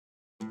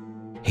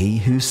he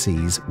who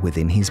sees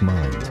within his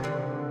mind.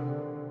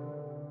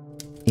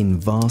 In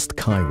vast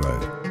Cairo,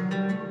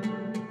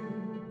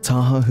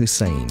 Taha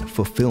Hussein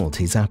fulfilled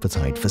his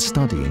appetite for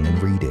studying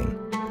and reading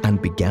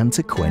and began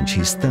to quench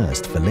his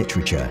thirst for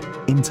literature,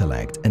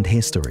 intellect, and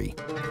history.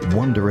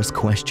 Wondrous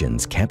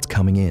questions kept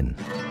coming in,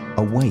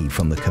 away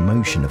from the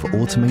commotion of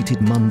automated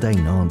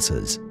mundane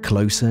answers,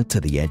 closer to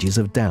the edges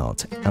of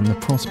doubt and the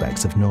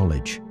prospects of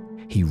knowledge.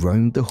 He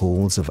roamed the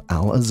halls of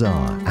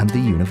Al-Azhar and the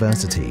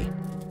university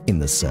in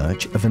the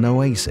search of an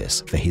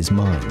oasis for his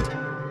mind,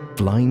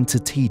 blind to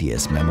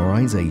tedious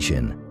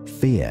memorization,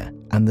 fear,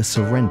 and the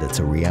surrender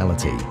to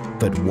reality,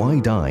 but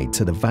wide-eyed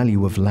to the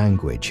value of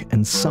language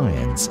and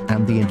science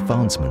and the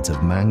advancement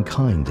of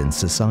mankind and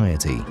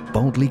society,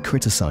 boldly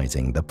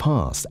criticizing the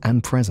past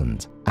and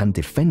present, and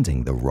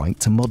defending the right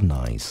to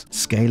modernize,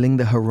 scaling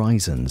the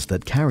horizons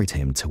that carried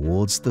him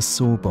towards the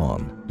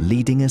Sorbonne,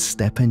 leading a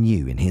step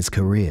anew in his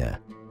career,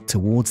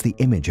 towards the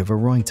image of a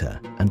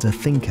writer and a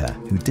thinker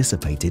who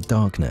dissipated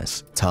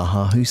darkness.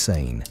 Taha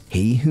Hussein,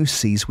 he who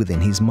sees within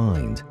his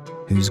mind,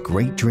 whose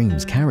great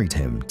dreams carried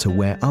him to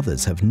where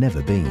others have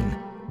never been.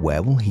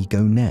 Where will he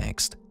go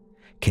next?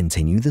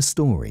 Continue the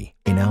story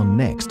in our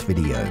next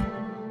video.